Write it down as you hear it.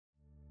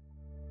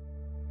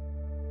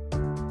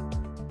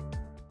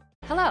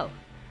Hello,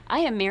 I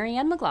am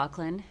Ann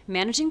McLaughlin,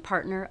 Managing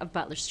Partner of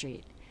Butler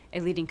Street, a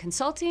leading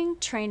consulting,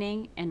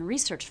 training, and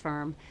research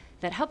firm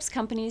that helps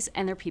companies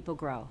and their people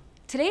grow.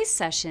 Today's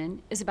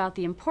session is about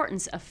the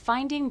importance of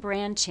finding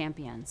brand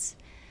champions.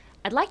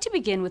 I'd like to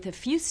begin with a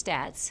few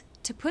stats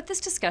to put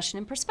this discussion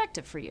in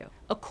perspective for you.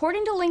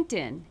 According to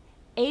LinkedIn,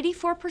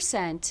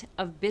 84%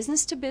 of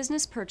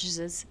business-to-business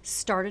purchases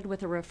started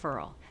with a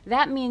referral.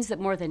 That means that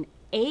more than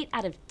 8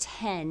 out of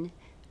 10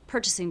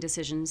 purchasing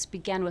decisions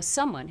began with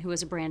someone who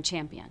is a brand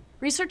champion.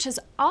 Research has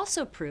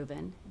also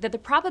proven that the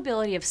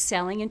probability of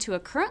selling into a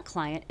current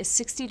client is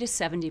 60 to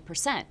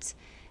 70%,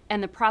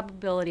 and the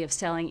probability of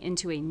selling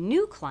into a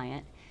new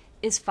client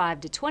is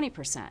 5 to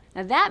 20%.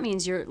 Now that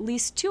means you're at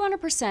least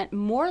 200%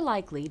 more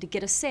likely to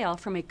get a sale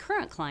from a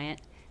current client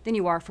than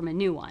you are from a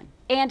new one.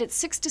 And it's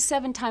 6 to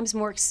 7 times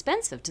more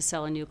expensive to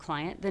sell a new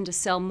client than to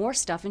sell more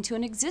stuff into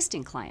an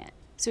existing client.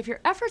 So if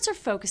your efforts are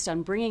focused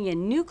on bringing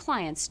in new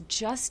clients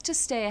just to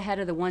stay ahead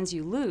of the ones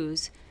you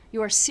lose,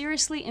 you are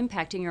seriously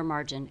impacting your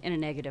margin in a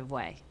negative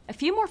way. A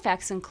few more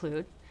facts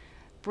include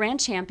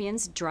brand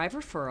champions drive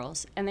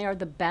referrals, and they are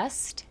the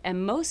best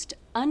and most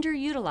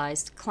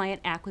underutilized client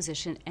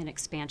acquisition and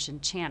expansion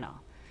channel.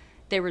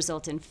 They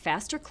result in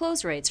faster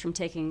close rates from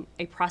taking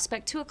a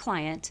prospect to a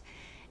client,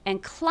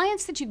 and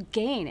clients that you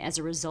gain as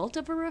a result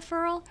of a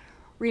referral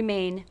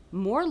remain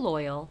more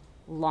loyal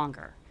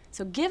longer.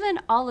 So given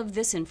all of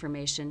this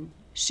information,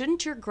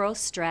 shouldn't your growth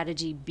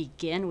strategy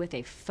begin with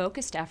a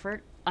focused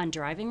effort on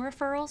driving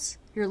referrals?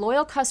 Your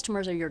loyal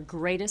customers are your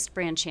greatest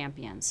brand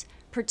champions,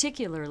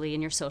 particularly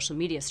in your social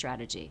media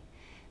strategy.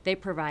 They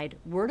provide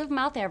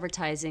word-of-mouth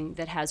advertising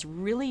that has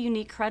really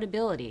unique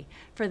credibility,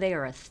 for they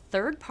are a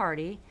third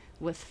party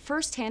with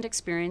first-hand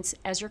experience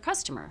as your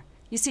customer.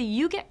 You see,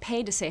 you get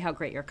paid to say how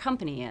great your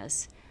company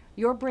is.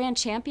 Your brand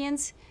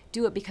champions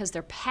do it because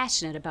they're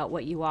passionate about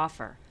what you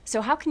offer.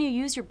 So how can you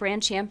use your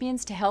brand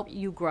champions to help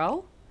you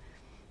grow?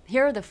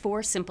 Here are the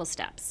 4 simple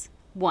steps.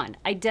 1,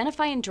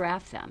 identify and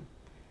draft them.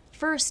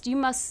 First, you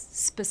must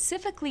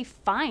specifically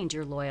find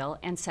your loyal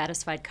and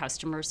satisfied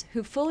customers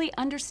who fully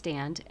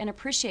understand and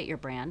appreciate your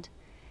brand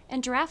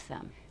and draft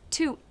them.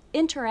 2,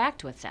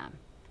 interact with them.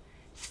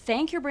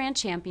 Thank your brand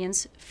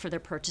champions for their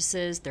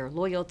purchases, their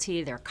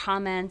loyalty, their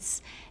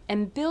comments,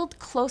 and build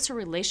closer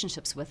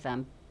relationships with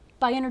them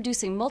by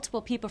introducing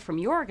multiple people from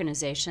your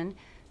organization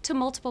to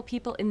multiple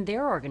people in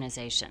their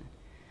organization.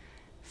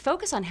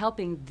 Focus on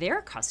helping their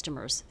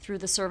customers through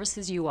the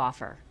services you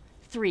offer.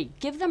 3,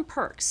 give them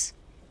perks.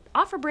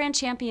 Offer brand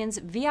champions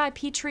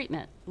VIP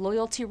treatment,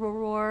 loyalty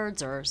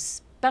rewards, or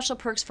special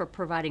perks for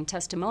providing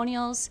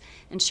testimonials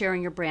and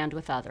sharing your brand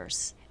with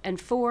others.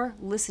 And 4,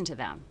 listen to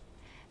them.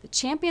 The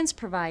champions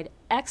provide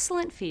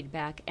excellent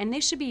feedback, and they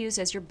should be used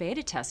as your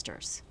beta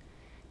testers.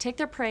 Take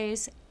their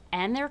praise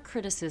and their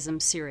criticism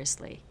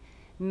seriously.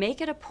 Make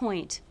it a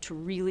point to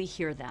really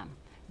hear them.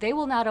 They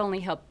will not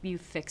only help you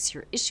fix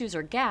your issues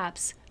or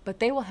gaps, but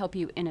they will help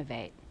you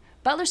innovate.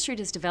 Butler Street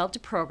has developed a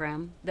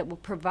program that will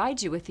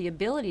provide you with the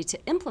ability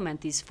to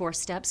implement these 4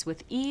 steps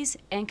with ease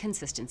and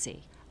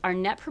consistency. Our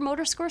Net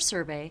Promoter Score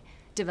survey,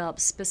 developed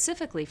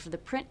specifically for the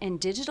print and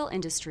digital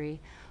industry,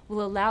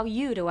 will allow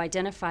you to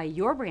identify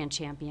your brand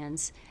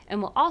champions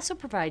and will also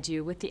provide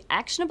you with the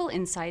actionable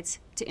insights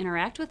to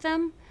interact with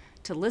them,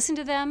 to listen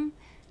to them,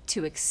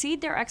 to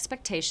exceed their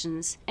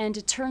expectations, and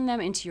to turn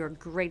them into your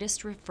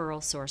greatest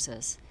referral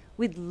sources.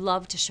 We'd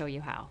love to show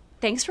you how.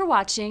 Thanks for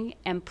watching,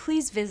 and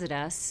please visit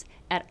us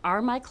at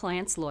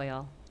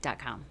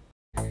aremyclientsloyal.com.